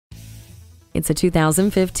It's a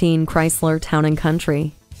 2015 Chrysler Town &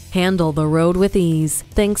 Country. Handle the road with ease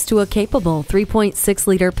thanks to a capable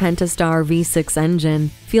 3.6-liter Pentastar V6 engine.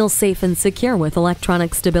 Feel safe and secure with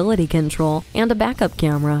electronic stability control and a backup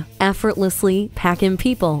camera. Effortlessly pack in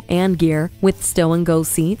people and gear with stow-and-go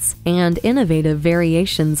seats and innovative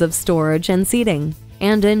variations of storage and seating.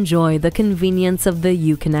 And enjoy the convenience of the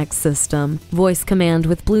Uconnect system, voice command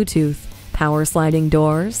with Bluetooth, power sliding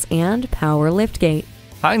doors, and power liftgate.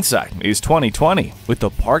 Hindsight is 20/20 with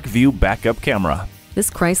the Park View backup camera.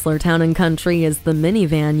 This Chrysler Town & Country is the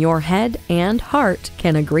minivan your head and heart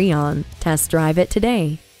can agree on. Test drive it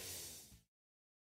today.